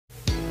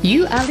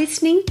You are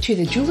listening to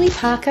the Julie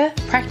Parker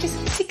Practice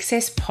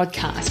Success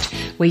Podcast,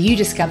 where you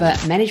discover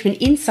management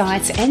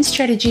insights and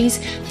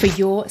strategies for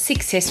your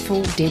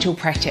successful dental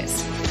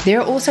practice. There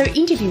are also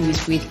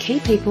interviews with key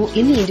people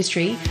in the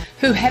industry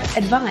who have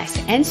advice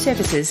and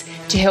services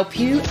to help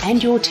you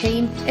and your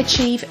team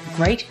achieve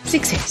great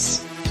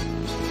success.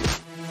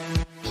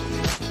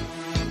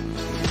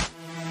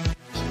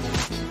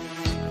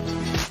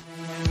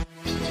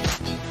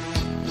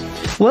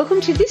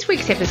 Welcome to this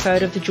week's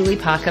episode of the Julie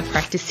Parker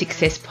Practice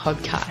Success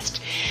Podcast.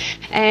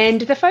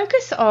 And the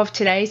focus of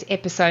today's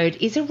episode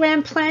is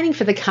around planning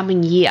for the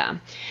coming year.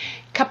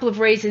 A couple of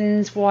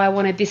reasons why I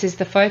wanted this as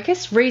the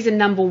focus. Reason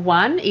number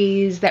one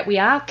is that we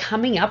are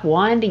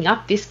winding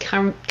up this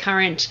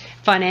current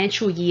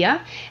financial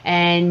year,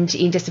 and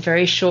in just a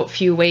very short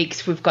few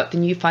weeks we've got the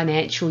new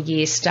financial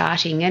year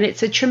starting, and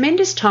it's a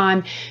tremendous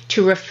time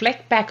to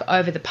reflect back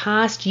over the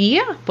past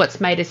year, what's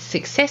made us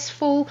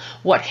successful,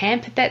 what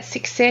hampered that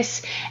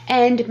success,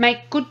 and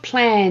make good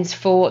plans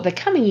for the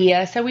coming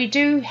year. So we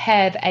do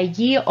have a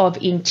year of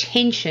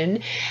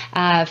intention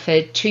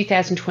for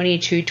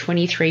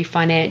 2022-23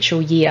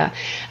 financial year.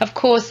 Of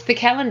course, the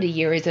calendar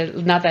year is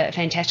another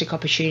fantastic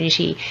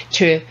opportunity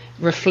to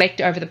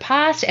reflect over the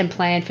past and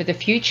plan for the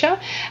future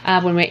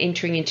when we're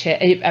entering into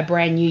a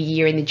brand new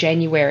year in the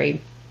January.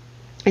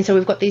 And so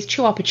we've got these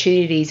two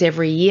opportunities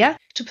every year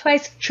to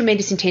place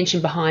tremendous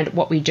intention behind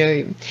what we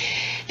do.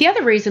 The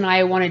other reason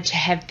I wanted to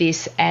have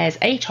this as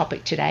a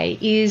topic today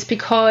is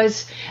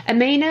because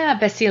Amina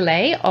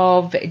Basile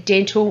of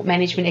Dental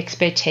Management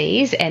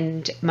Expertise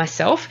and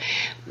myself,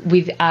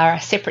 with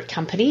our separate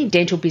company,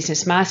 Dental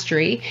Business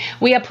Mastery,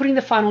 we are putting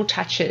the final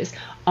touches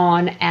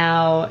on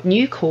our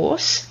new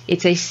course.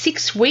 It's a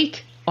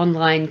 6-week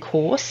online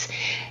course,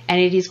 and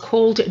it is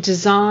called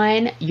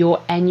Design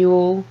Your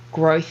Annual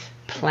Growth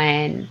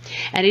Plan,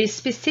 and it is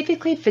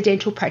specifically for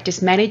dental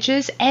practice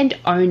managers and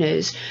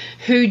owners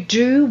who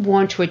do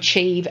want to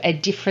achieve a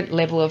different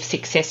level of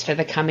success for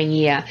the coming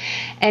year.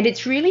 And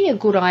it's really a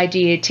good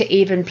idea to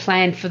even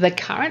plan for the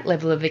current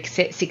level of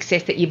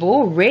success that you've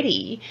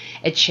already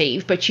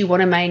achieved, but you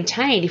want to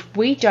maintain. If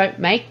we don't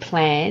make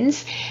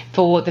plans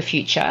for the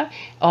future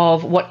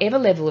of whatever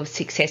level of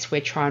success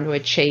we're trying to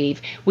achieve,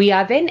 we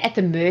are then at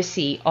the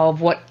mercy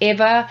of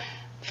whatever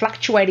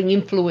fluctuating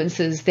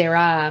influences there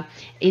are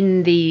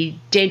in the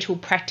dental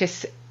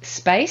practice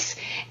space,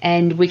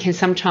 and we can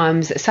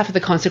sometimes suffer the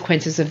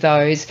consequences of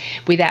those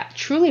without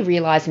truly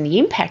realizing the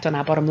impact on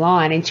our bottom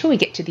line until we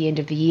get to the end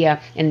of the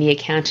year and the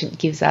accountant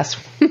gives us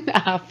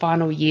our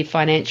final year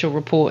financial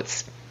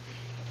reports.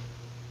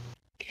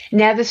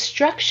 Now, the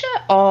structure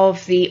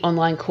of the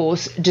online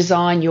course,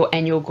 Design Your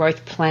Annual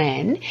Growth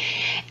Plan,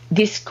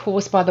 this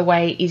course, by the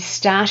way, is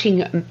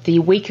starting the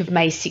week of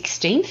May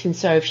 16th. And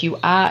so if you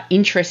are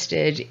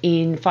interested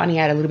in finding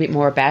out a little bit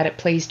more about it,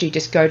 please do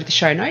just go to the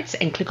show notes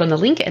and click on the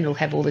link and it'll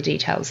have all the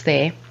details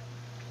there.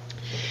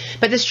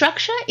 But the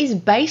structure is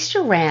based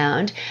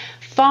around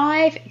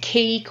 5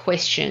 key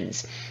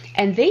questions.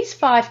 And these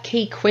 5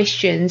 key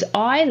questions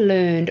I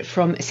learned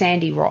from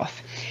Sandy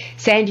Roth.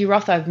 Sandy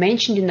Roth I've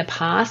mentioned in the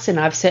past, and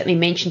I've certainly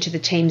mentioned to the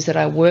teams that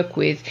I work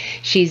with.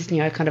 She's,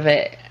 kind of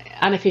a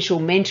unofficial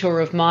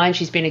mentor of mine.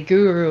 She's been a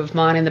guru of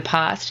mine in the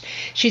past.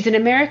 She's an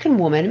American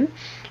woman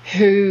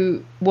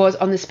who was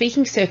on the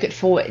speaking circuit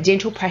for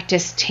dental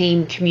practice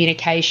team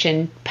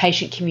communication,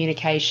 patient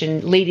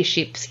communication,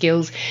 leadership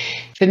skills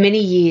for many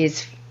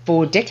years,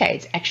 for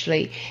decades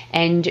actually,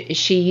 and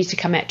she used to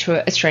come out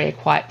to Australia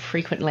quite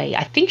frequently.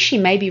 I think she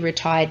may be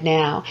retired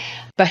now,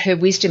 but her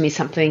wisdom is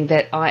something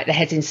that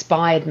has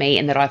inspired me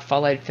and that I've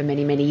followed for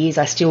many, many years.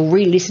 I still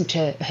re-listen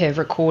to her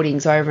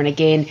recordings over and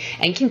again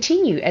and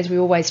continue, as we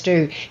always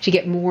do, to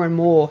get more and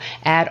more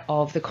out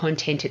of the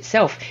content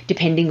itself.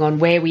 Depending on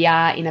where we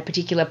are in a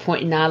particular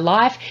point in our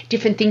life,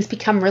 different things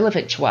become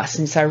relevant to us,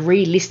 and so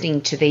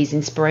re-listening to these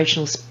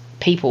inspirational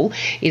people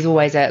is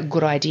always a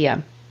good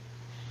idea.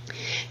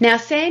 Now,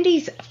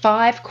 Sandy's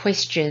 5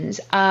 questions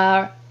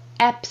are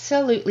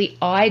absolutely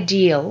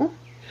ideal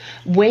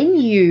when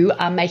you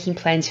are making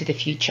plans for the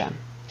future.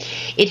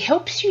 It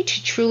helps you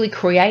to truly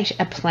create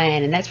a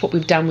plan, and that's what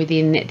we've done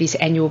within this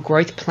annual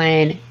growth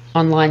plan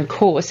online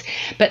course.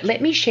 But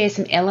let me share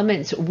some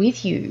elements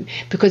with you,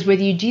 because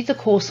whether you do the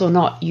course or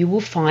not, you will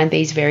find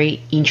these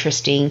very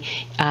interesting,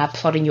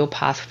 plotting your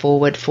path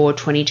forward for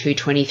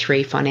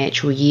 22-23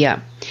 financial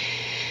year.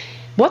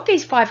 What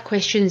these 5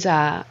 questions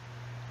are: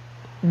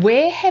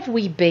 where have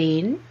we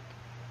been?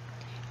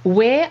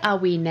 Where are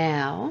we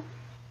now?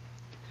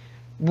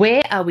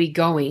 Where are we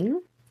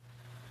going?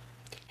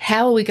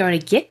 How are we going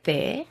to get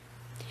there?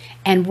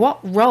 And what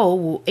role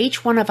will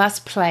each one of us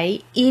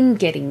play in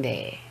getting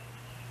there?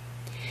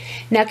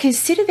 Now,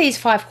 consider these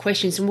 5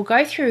 questions, and we'll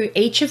go through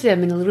each of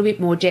them in a little bit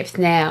more depth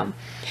now.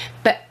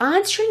 But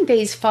answering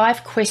these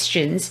 5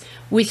 questions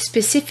with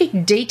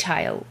specific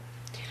detail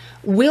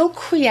will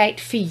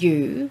create for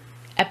you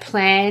a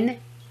plan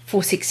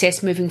for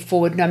success moving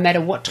forward, no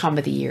matter what time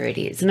of the year it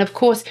is. And of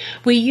course,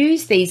 we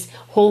use these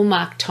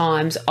hallmark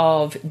times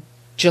of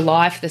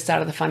July for the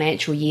start of the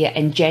financial year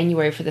and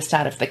January for the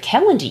start of the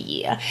calendar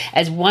year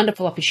as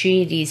wonderful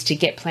opportunities to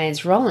get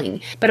plans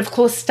rolling. But of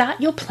course, start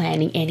your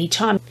planning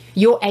anytime.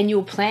 Your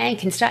annual plan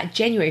can start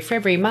January,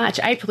 February, March,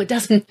 April, it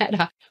doesn't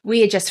matter.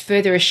 We are just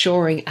further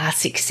assuring our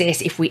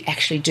success if we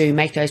actually do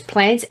make those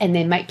plans and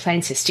then make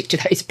plans to stick to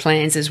those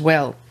plans as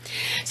well.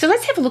 So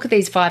let's have a look at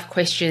these 5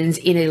 questions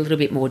in a little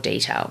bit more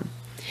detail.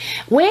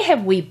 Where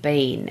have we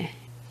been?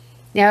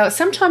 Now,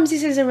 sometimes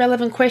this is a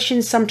relevant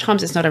question,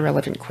 sometimes it's not a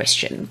relevant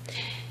question.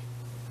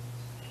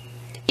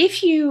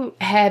 If you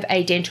have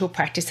a dental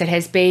practice that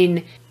has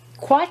been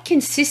quite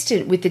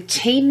consistent with the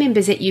team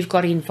members that you've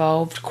got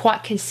involved,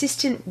 quite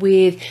consistent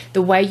with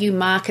the way you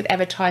market,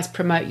 advertise,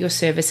 promote your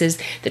services,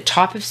 the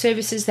type of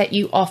services that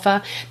you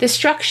offer, the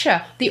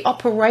structure, the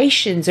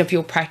operations of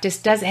your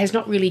practice has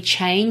not really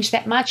changed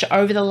that much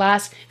over the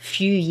last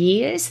few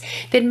years,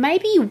 then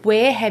maybe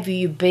where have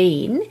you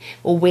been,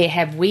 or where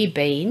have we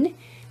been?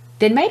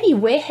 Then maybe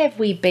where have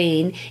we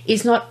been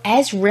is not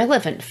as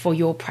relevant for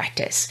your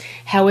practice.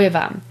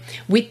 However,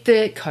 with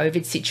the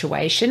COVID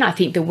situation, I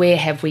think the where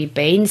have we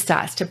been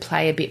starts to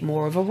play a bit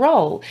more of a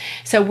role.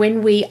 So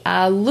when we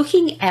are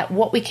looking at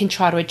what we can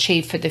try to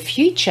achieve for the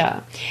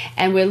future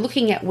and we're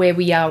looking at where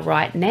we are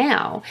right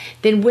now,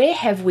 then where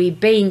have we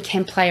been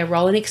can play a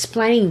role in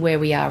explaining where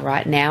we are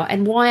right now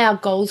and why our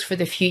goals for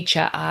the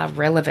future are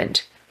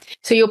relevant.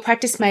 So your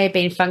practice may have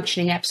been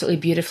functioning absolutely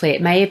beautifully.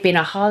 It may have been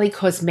a highly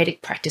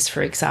cosmetic practice,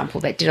 for example,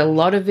 that did a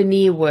lot of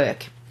veneer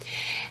work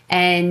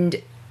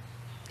and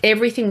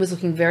everything was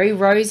looking very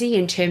rosy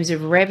in terms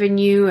of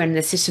revenue and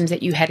the systems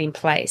that you had in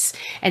place.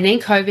 And then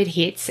COVID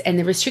hits and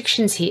the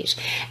restrictions hit.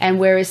 And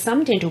whereas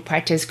some dental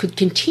practice could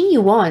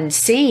continue on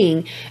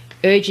seeing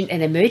urgent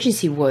and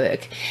emergency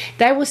work,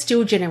 they were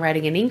still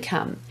generating an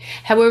income.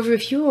 However,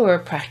 if you were a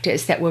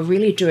practice that were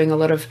really doing a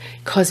lot of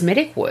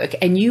cosmetic work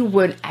and you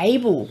weren't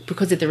able,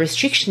 because of the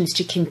restrictions,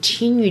 to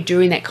continue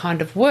doing that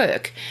kind of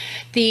work,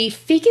 the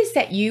figures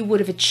that you would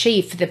have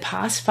achieved for the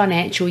past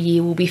financial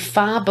year will be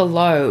far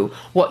below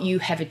what you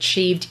have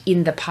achieved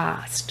in the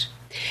past.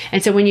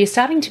 And so when you're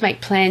starting to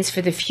make plans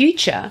for the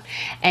future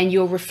and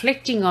you're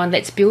reflecting on,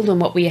 let's build on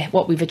what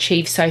we've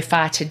achieved so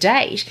far to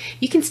date,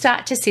 you can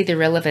start to see the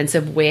relevance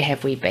of where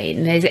have we been.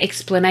 And there's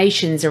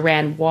explanations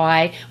around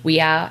why we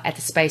are at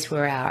the space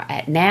where we are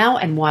at now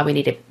and why we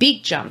need a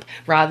big jump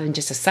rather than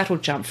just a subtle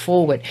jump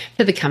forward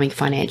for the coming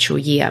financial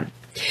year.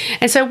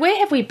 And so where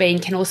have we been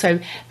can also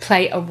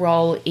play a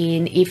role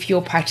in if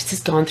your practice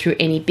has gone through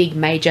any big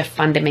major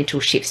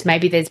fundamental shifts.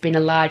 Maybe there's been a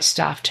large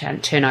staff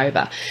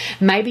turnover.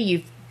 Maybe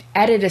you've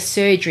added a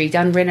surgery,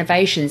 done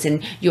renovations,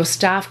 and your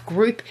staff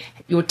group,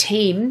 your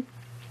team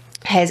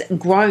has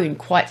grown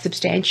quite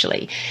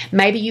substantially.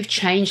 Maybe you've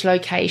changed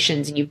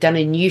locations and you've done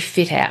a new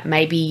fit out.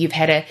 Maybe you've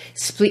had a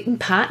split in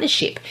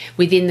partnership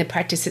within the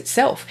practice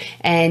itself.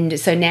 And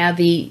so now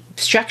the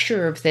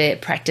structure of the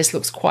practice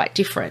looks quite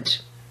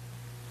different.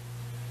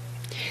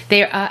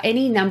 There are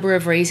any number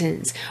of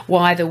reasons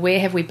why the where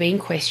have we been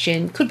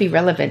question could be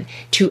relevant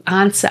to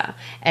answer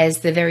as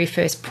the very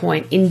first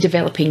point in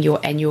developing your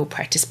annual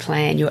practice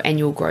plan, your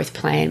annual growth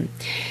plan.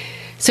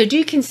 So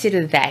do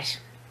consider that.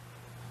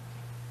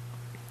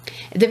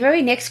 The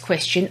very next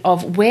question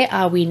of where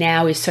are we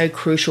now is so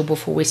crucial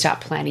before we start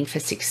planning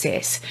for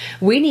success.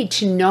 We need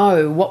to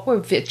know what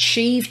we've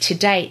achieved to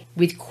date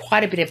with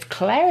quite a bit of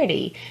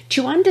clarity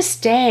to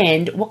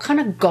understand what kind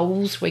of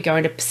goals we're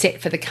going to set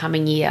for the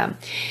coming year.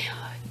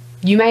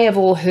 You may have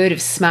all heard of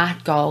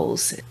SMART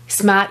goals.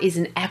 SMART is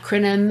an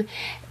acronym,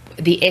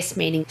 the S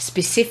meaning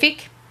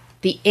specific,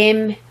 the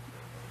M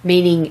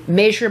meaning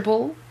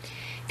measurable,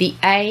 the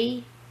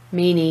A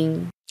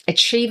meaning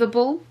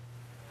achievable,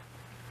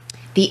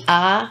 the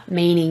R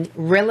meaning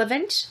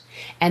relevant,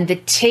 and the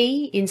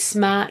T in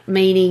SMART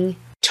meaning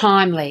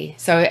timely.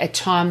 So a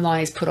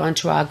timeline is put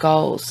onto our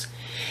goals.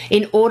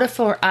 In order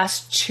for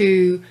us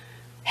to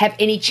have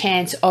any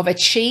chance of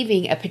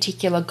achieving a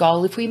particular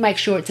goal, if we make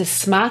sure it's a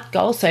SMART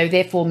goal, so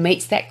therefore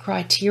meets that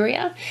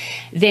criteria,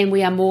 then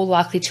we are more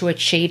likely to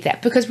achieve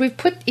that because we've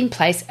put in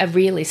place a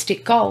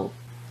realistic goal.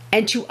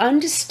 And to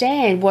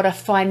understand what a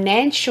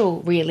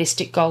financial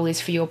realistic goal is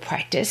for your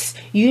practice,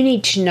 you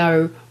need to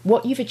know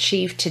what you've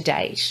achieved to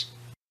date.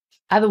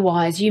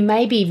 Otherwise, you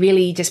may be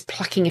really just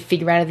plucking a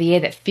figure out of the air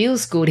that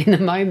feels good in the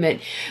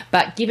moment,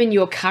 but given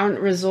your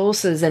current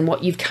resources and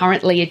what you've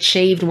currently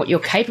achieved and what you're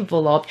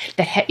capable of,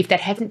 if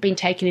that hasn't been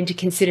taken into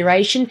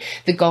consideration,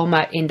 the goal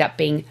might end up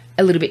being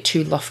a little bit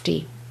too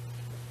lofty.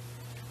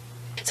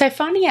 So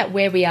finding out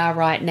where we are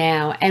right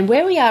now, and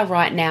where we are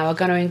right now are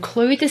going to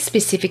include the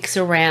specifics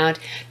around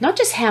not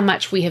just how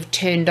much we have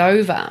turned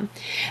over,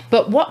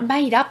 but what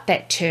made up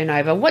that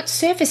turnover. What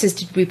services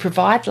did we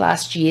provide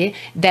last year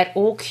that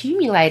all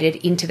accumulated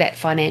into that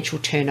financial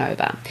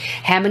turnover?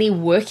 How many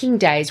working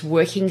days,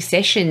 working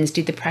sessions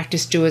did the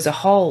practice do as a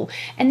whole?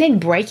 And then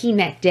breaking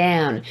that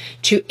down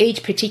to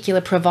each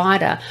particular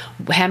provider.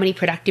 How many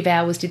productive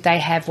hours did they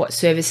have? What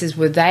services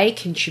were they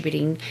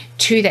contributing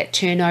to that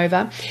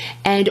turnover?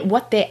 And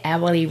what their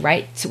hourly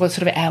rates, what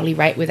sort of hourly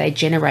rate were they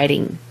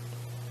generating?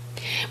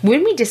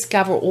 When we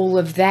discover all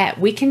of that,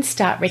 we can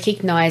start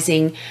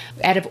recognizing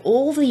out of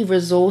all the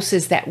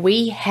resources that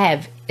we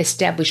have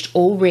established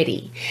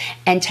already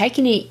and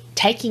taking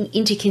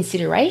into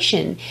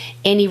consideration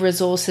any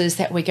resources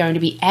that we're going to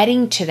be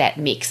adding to that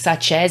mix,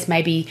 such as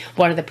maybe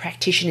one of the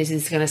practitioners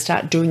is going to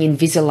start doing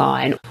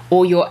Invisalign,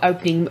 or you're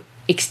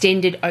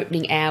extended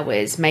opening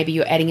hours. Maybe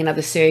you're adding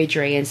another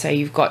surgery, and so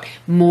you've got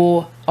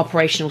more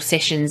operational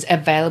sessions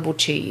available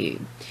to you.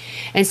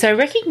 And so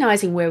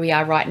recognizing where we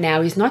are right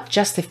now is not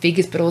just the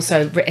figures, but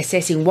also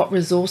assessing what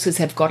resources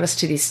have got us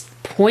to this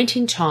point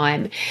in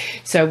time.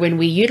 So when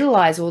we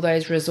utilize all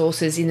those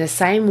resources in the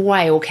same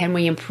way, or can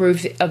we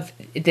improve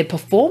the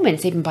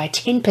performance even by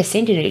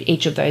 10% in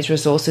each of those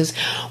resources,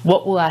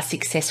 what will our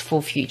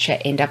successful future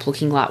end up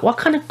looking like? What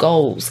kind of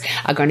goals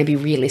are going to be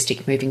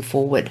realistic moving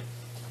forward?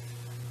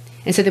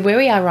 And so where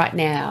we are right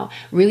now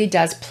really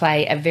does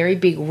play a very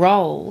big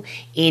role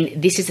in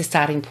this is the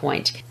starting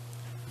point.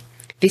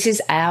 This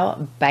is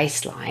our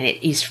baseline.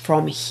 It is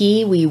from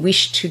here we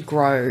wish to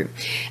grow.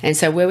 And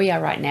so where we are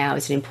right now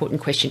is an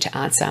important question to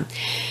answer.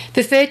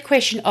 The third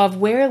question of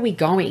where are we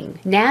going?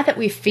 Now that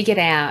we've figured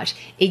out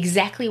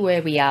exactly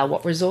where we are,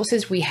 what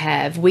resources we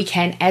have, we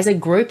can, as a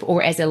group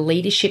or as a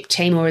leadership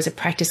team or as a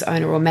practice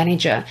owner or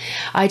manager,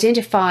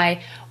 identify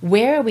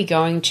where are we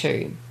going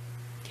to.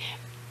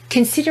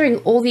 Considering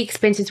all the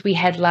expenses we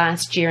had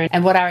last year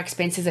and what our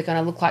expenses are going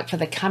to look like for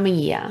the coming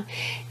year,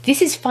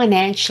 this is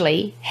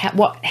financially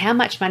how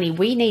much money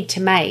we need to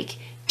make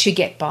to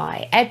get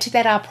by. Add to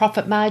that our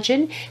profit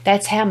margin,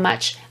 that's how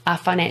much our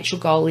financial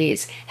goal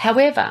is.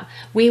 However,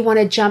 we want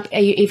to jump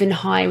even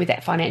higher with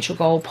that financial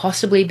goal,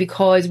 possibly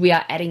because we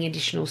are adding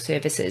additional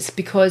services,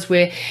 because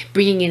we're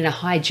bringing in a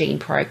hygiene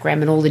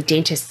program and all the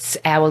dentists'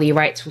 hourly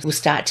rates will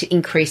start to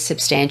increase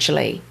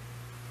substantially.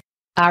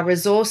 Our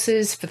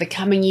resources for the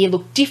coming year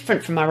look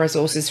different from our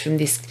resources from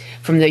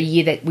the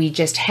year that we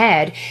just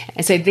had.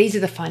 And so these are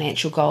the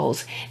financial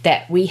goals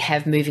that we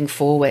have moving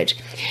forward.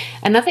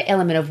 Another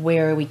element of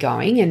where are we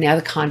going and the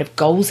other kind of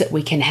goals that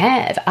we can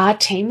have are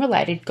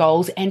team-related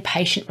goals and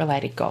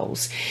patient-related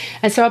goals.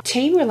 And so a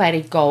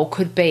team-related goal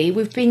could be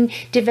we've been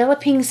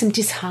developing some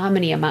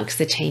disharmony amongst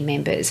the team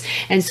members.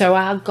 And so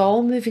our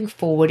goal moving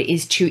forward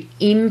is to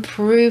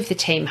improve the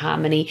team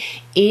harmony,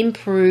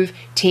 improve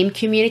team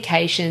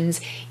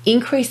communications,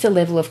 increase the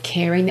level of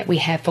caring that we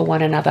have for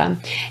one another,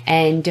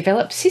 and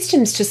develop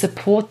systems to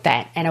support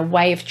that and a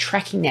way of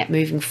tracking that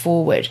moving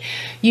forward.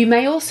 You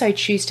may also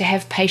choose to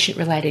have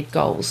patient-related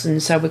goals,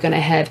 and so we're going to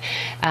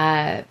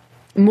have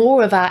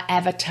more of our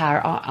avatar,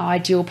 our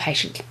ideal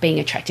patient being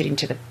attracted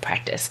into the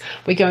practice.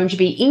 We're going to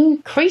be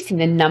increasing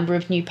the number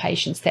of new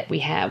patients that we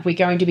have. We're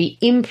going to be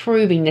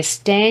improving the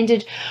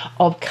standard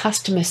of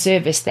customer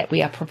service that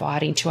we are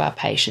providing to our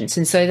patients.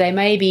 And so they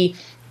may be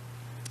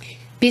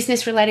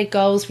business-related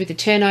goals with the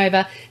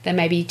turnover, they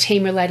may be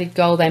team-related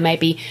goal, they may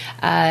be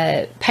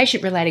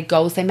patient-related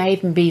goals, they may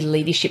even be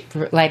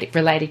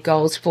leadership-related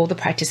goals for the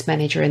practice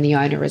manager and the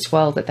owner as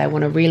well, that they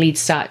want to really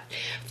start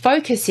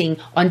focusing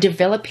on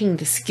developing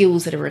the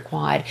skills that are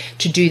required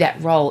to do that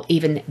role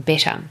even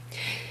better.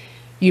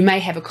 You may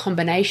have a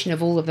combination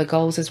of all of the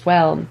goals as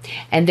well.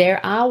 And there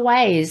are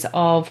ways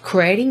of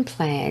creating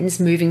plans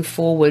moving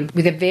forward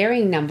with a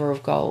varying number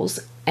of goals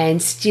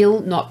and still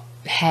not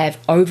have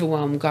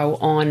overwhelm go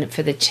on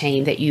for the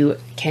team, that you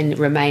can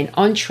remain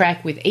on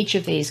track with each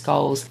of these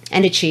goals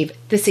and achieve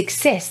the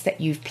success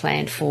that you've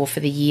planned for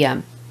the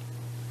year.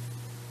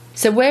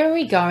 So where are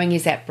we going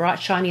is that bright,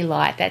 shiny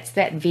light. That's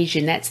that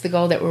vision. That's the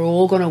goal that we're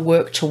all going to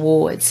work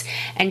towards.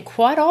 And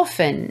quite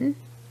often,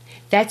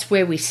 that's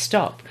where we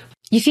stop.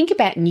 You think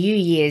about New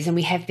Year's and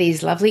we have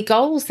these lovely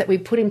goals that we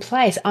put in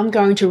place. I'm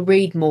going to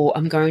read more.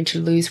 I'm going to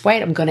lose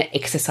weight. I'm going to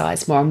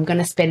exercise more. I'm going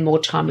to spend more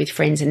time with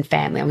friends and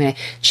family. I'm going to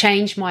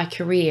change my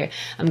career.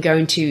 I'm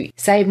going to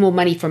save more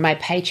money from my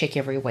paycheck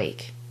every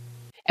week.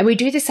 And we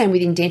do the same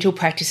within dental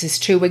practices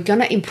too. We're going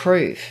to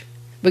improve.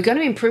 We're going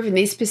to improve in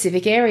these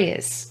specific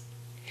areas.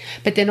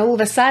 But then all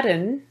of a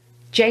sudden,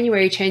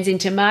 January turns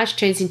into March,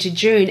 turns into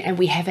June, and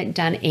we haven't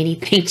done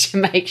anything to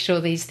make sure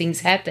these things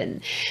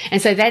happen.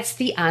 And so that's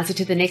the answer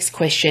to the next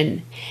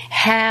question.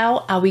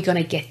 How are we going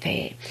to get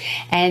there?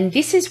 And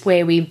this is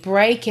where we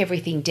break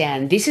everything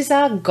down. This is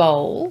our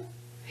goal.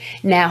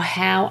 Now,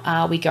 how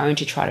are we going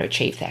to try to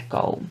achieve that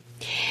goal?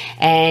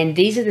 And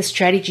these are the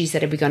strategies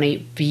that we're going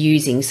to be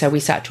using. So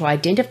we start to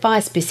identify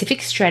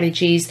specific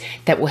strategies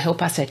that will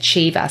help us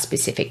achieve our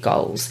specific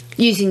goals.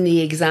 Using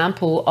the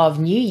example of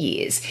New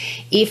Year's,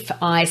 if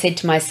I said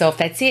to myself,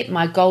 that's it,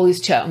 my goal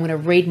is I'm going to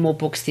read more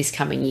books this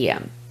coming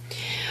year.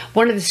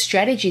 One of the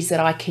strategies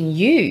that I can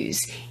use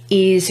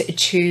is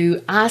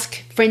to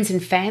ask friends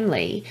and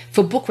family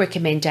for book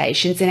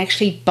recommendations and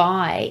actually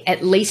buy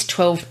at least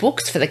 12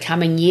 books for the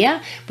coming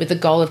year with the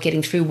goal of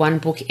getting through one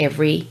book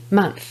every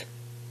month.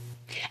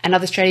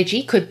 Another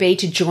strategy could be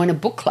to join a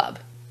book club.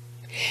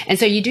 And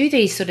so you do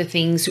these sort of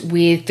things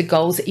with the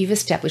goals that you've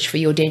established for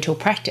your dental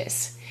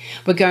practice.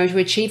 We're going to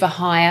achieve a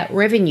higher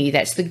revenue.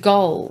 That's the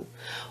goal.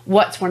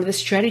 What's one of the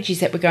strategies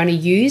that we're going to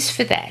use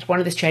for that? One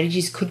of the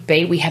strategies could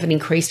be we haven't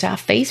increased our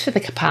fees for the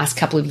past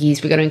couple of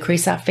years. We're going to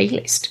increase our fee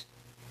list.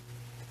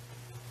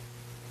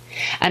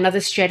 Another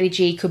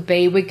strategy could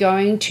be we're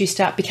going to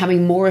start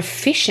becoming more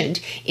efficient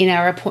in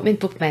our appointment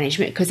book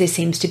management because there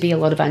seems to be a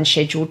lot of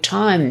unscheduled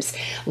times.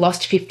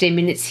 Lost 15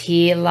 minutes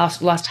here,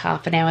 lost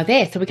half an hour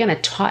there. So we're going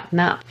to tighten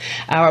up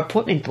our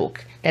appointment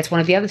book. That's one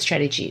of the other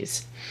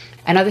strategies.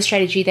 Another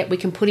strategy that we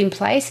can put in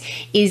place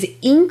is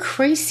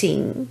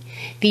increasing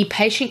the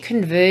patient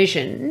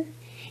conversion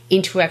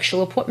into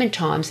actual appointment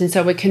times. And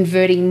so we're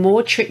converting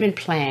more treatment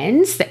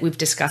plans that we've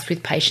discussed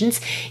with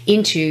patients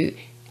into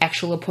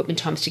actual appointment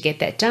times to get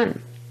that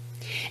done.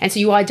 And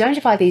so you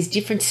identify these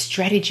different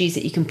strategies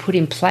that you can put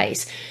in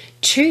place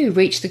to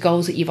reach the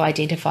goals that you've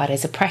identified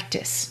as a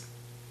practice.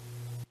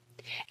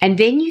 And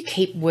then you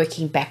keep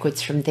working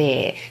backwards from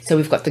there. So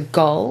we've got the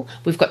goal,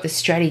 we've got the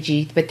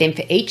strategy, but then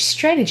for each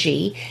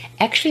strategy,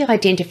 actually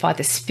identify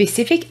the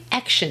specific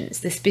actions,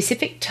 the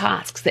specific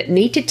tasks that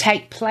need to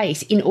take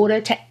place in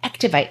order to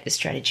activate the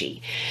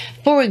strategy.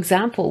 For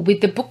example, with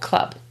the book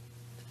club,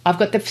 I've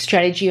got the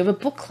strategy of a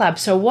book club.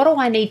 So what do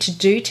I need to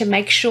do to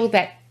make sure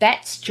that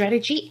that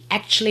strategy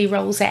actually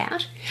rolls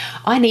out?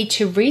 I need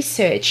to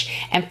research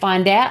and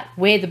find out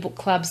where the book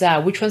clubs are,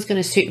 which one's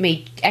going to suit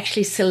me,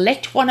 actually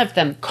select one of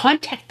them,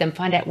 contact them,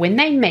 find out when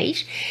they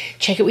meet,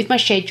 check it with my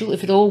schedule.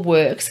 If it all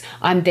works,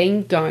 I'm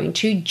then going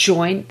to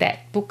join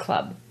that book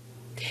club.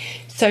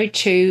 So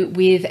too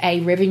with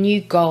a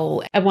revenue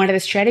goal. And one of the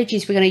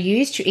strategies we're going to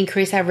use to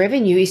increase our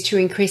revenue is to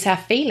increase our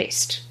fee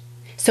list.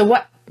 So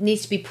what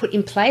needs to be put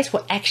in place?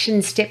 What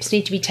action steps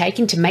need to be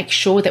taken to make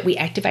sure that we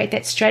activate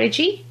that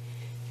strategy?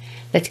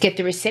 Let's get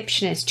the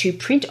receptionist to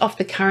print off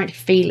the current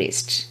fee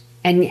list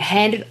and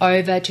hand it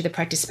over to the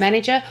practice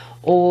manager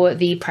or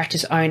the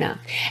practice owner.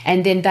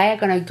 And then they are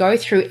going to go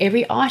through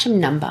every item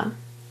number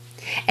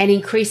and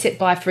increase it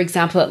by, for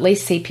example, at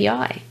least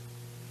CPI.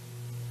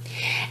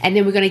 And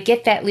then we're going to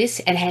get that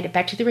list and hand it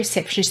back to the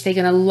receptionist. They're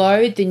going to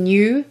load the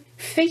new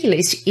fee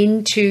list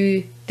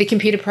into the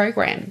computer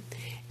program.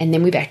 And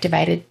then we've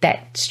activated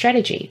that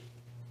strategy.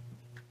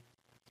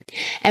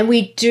 And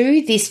we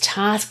do this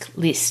task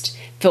list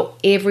for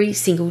every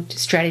single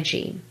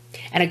strategy.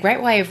 And a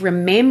great way of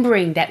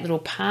remembering that little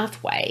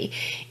pathway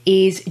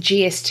is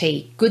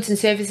GST, goods and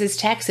services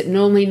tax, it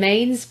normally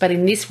means, but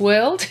in this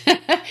world,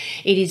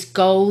 it is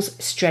goals,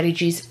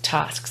 strategies,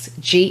 tasks.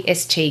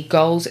 GST,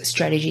 goals,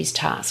 strategies,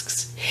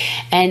 tasks.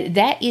 And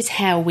that is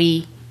how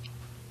we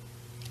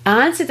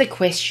answer the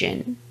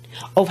question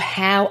of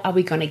how are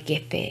we going to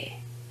get there.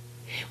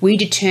 We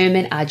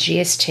determine our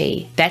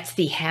GST. That's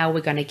the how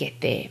we're going to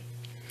get there.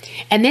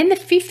 And then the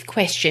fifth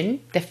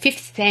question, the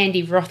fifth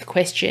Sandy Roth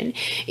question,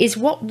 is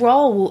what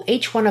role will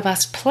each one of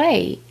us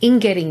play in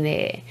getting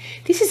there?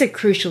 This is a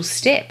crucial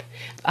step.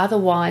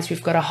 Otherwise,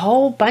 we've got a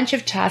whole bunch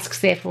of tasks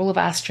there for all of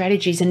our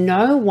strategies and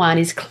no one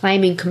is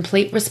claiming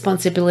complete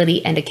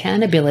responsibility and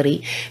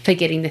accountability for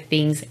getting the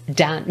things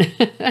done.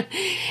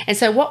 And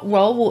so what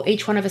role will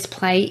each one of us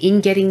play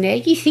in getting there?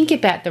 You think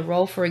about the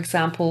role, for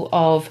example,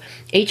 of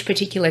each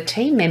particular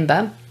team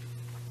member.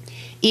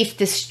 If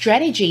the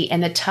strategy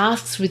and the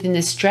tasks within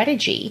the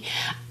strategy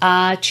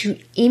are to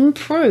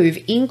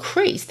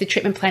increase the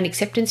treatment plan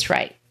acceptance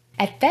rate,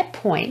 at that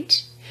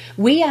point,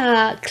 we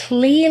are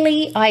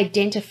clearly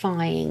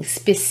identifying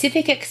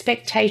specific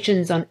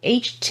expectations on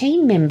each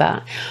team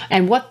member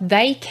and what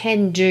they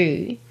can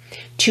do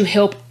to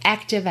help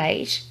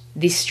activate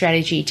this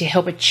strategy, to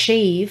help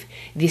achieve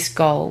this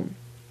goal.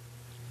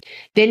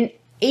 Then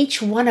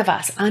each one of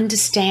us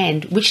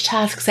understand which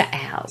tasks are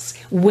ours,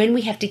 when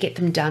we have to get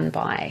them done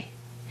by,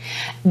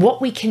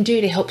 what we can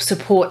do to help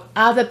support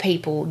other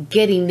people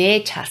getting their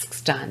tasks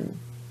done.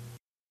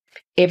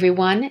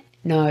 Everyone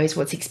knows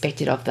what's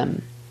expected of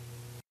them.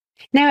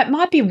 Now, it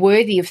might be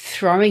worthy of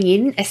throwing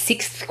in a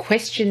sixth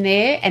question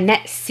there, and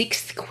that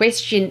sixth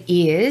question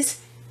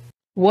is,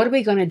 what are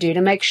we going to do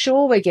to make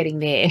sure we're getting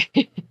there?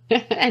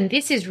 And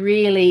this is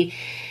really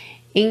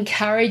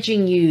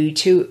encouraging you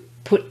to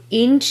put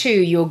into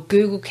your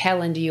Google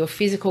Calendar, your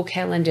physical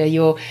calendar,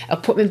 your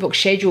appointment book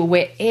schedule,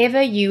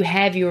 wherever you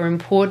have your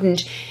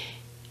important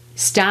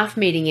staff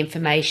meeting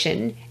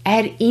information,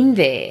 add in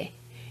there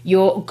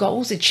your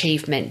goals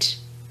achievement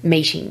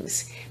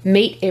meetings.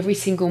 Meet every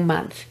single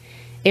month.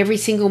 Every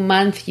single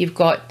month, you've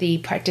got the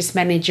practice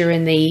manager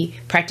and the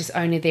practice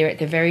owner there at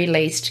the very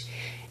least,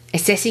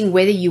 assessing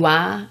whether you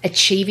are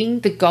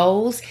achieving the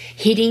goals,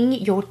 hitting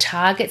your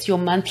targets, your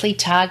monthly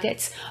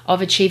targets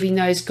of achieving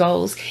those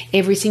goals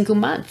every single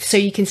month. So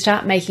you can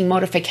start making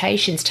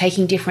modifications,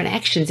 taking different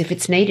actions if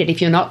it's needed, if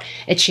you're not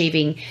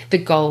achieving the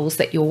goals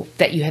that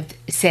you have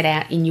set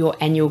out in your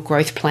annual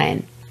growth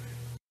plan.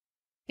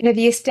 You know,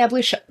 the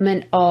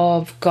establishment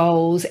of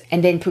goals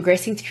and then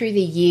progressing through the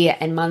year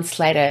and months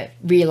later,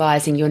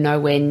 realizing you're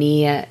nowhere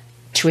near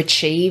to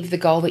achieve the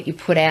goal that you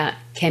put out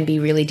can be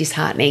really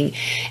disheartening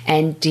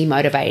and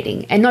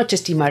demotivating. And not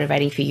just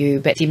demotivating for you,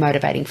 but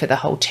demotivating for the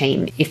whole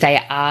team if they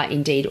are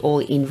indeed all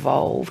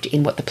involved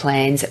in what the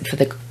plans for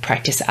the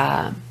practice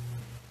are.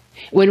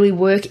 When we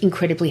work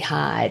incredibly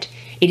hard,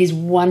 it is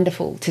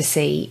wonderful to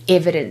see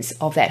evidence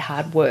of that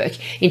hard work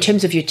in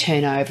terms of your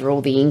turnover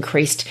or the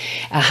increased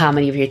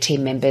harmony of your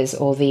team members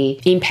or the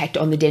impact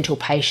on the dental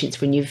patients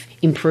when you've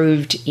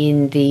improved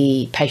in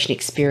the patient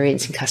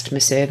experience and customer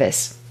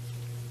service.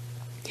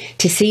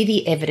 To see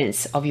the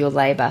evidence of your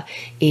labour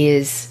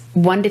is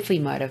wonderfully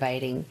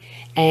motivating.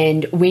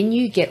 And when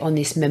you get on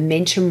this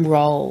momentum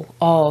roll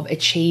of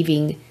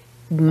achieving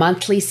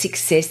monthly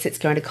success that's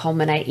going to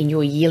culminate in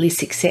your yearly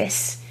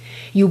success,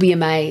 you'll be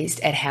amazed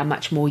at how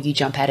much more you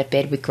jump out of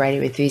bed with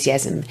greater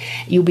enthusiasm.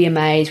 You'll be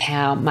amazed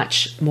how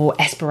much more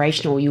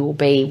aspirational you will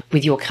be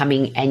with your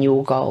coming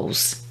annual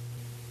goals.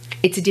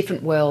 It's a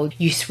different world.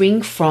 You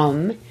swing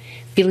from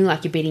feeling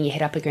like you're beating your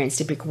head up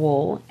against a brick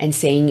wall and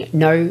seeing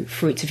no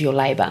fruits of your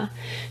labour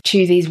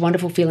to these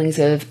wonderful feelings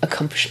of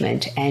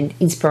accomplishment and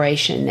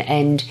inspiration,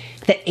 and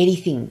that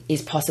anything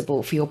is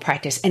possible for your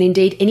practice. And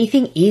indeed,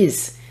 anything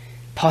is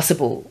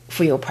possible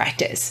for your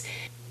practice.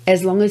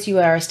 As long as you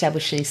are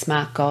establishing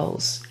SMART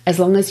goals, as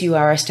long as you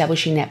are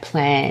establishing that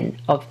plan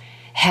of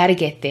how to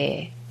get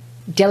there,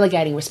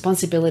 delegating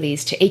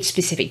responsibilities to each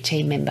specific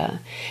team member,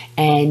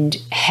 and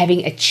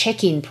having a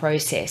check-in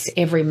process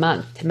every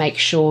month to make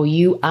sure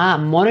you are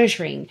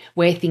monitoring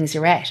where things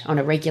are at on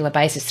a regular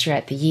basis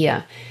throughout the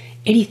year,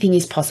 anything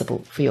is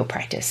possible for your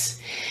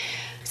practice.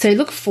 So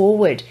look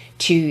forward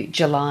to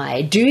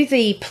July. Do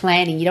the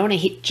planning. You don't want to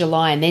hit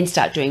July and then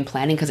start doing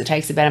planning because it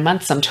takes about a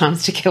month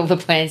sometimes to get all the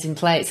plans in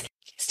place.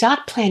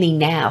 Start planning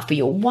now for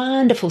your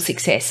wonderful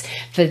success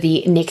for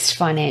the next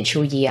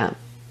financial year.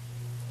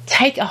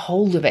 Take a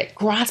hold of it,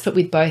 grasp it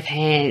with both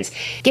hands,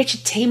 get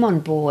your team on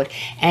board,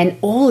 and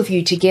all of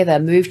you together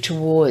move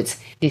towards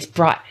this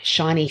bright,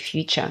 shiny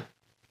future.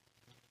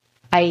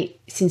 I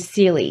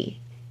sincerely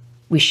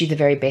wish you the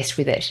very best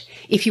with it.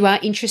 If you are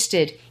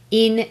interested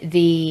in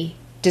the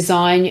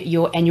Design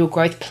Your Annual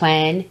Growth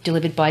Plan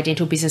delivered by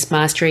Dental Business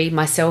Mastery,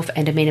 myself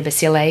and Amina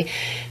Basile,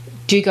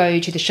 do go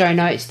to the show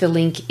notes. The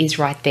link is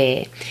right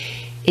there.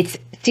 It's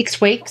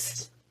 6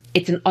 weeks.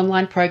 It's an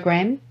online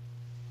program.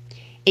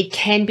 It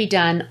can be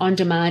done on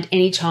demand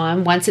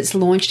anytime. Once it's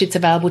launched, it's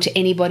available to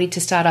anybody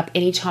to start up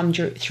anytime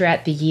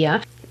throughout the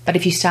year. But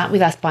if you start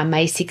with us by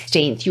May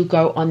 16th, you'll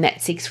go on that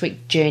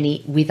 6-week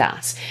journey with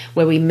us,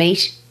 where we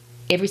meet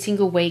every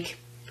single week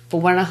for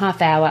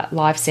 1.5 hour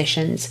live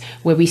sessions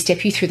where we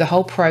step you through the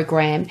whole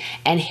program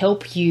and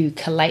help you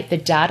collate the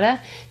data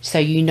so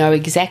you know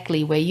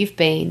exactly where you've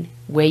been,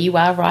 where you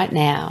are right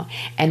now,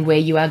 and where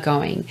you are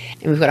going.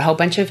 And we've got a whole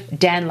bunch of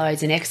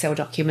downloads and Excel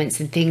documents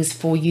and things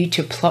for you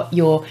to plot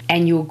your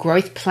annual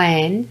growth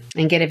plan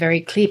and get a very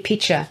clear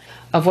picture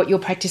of what your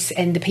practice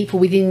and the people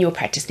within your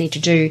practice need to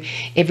do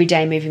every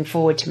day moving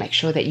forward to make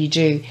sure that you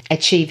do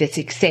achieve the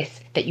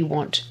success that you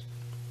want.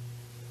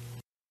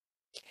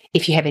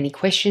 If you have any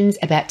questions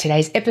about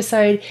today's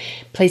episode,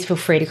 please feel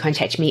free to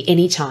contact me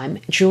anytime,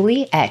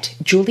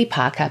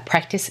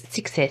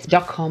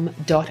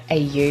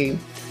 julie@julieparkerpracticesuccess.com.au.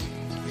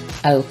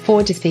 I look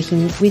forward to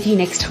speaking with you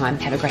next time.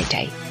 Have a great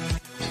day.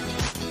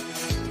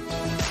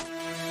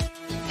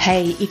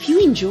 Hey, if you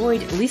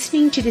enjoyed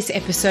listening to this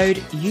episode,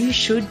 you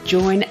should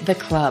join the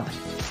club.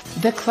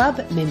 The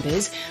club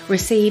members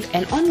receive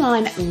an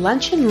online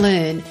lunch and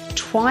learn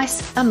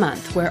twice a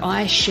month where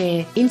I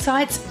share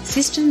insights,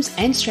 systems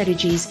and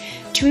strategies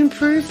to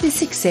improve the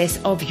success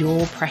of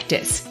your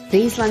practice.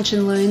 These lunch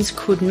and learns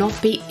could not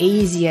be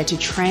easier to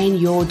train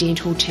your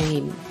dental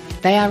team.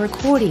 They are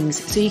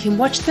recordings so you can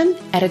watch them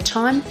at a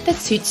time that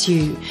suits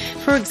you.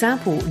 For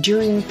example,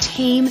 during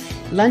team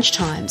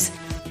lunchtimes,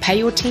 pay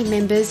your team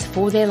members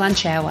for their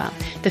lunch hour.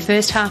 The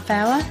first half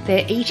hour,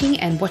 they're eating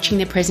and watching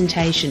the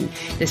presentation.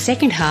 The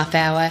second half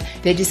hour,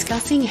 they're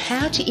discussing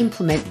how to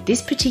implement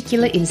this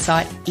particular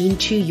insight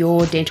into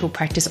your dental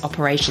practice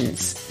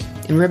operations.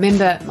 And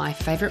remember my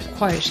favourite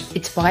quote,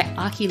 it's by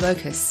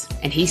Archilochus,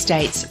 and he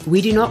states,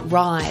 "We do not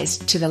rise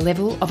to the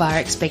level of our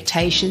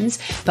expectations,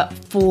 but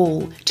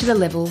fall to the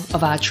level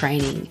of our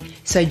training."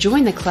 So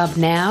join the club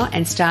now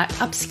and start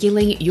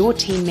upskilling your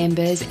team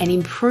members and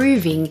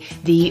improving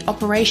the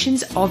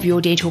operations of your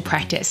dental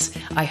practice.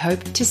 I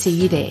hope to see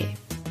you there.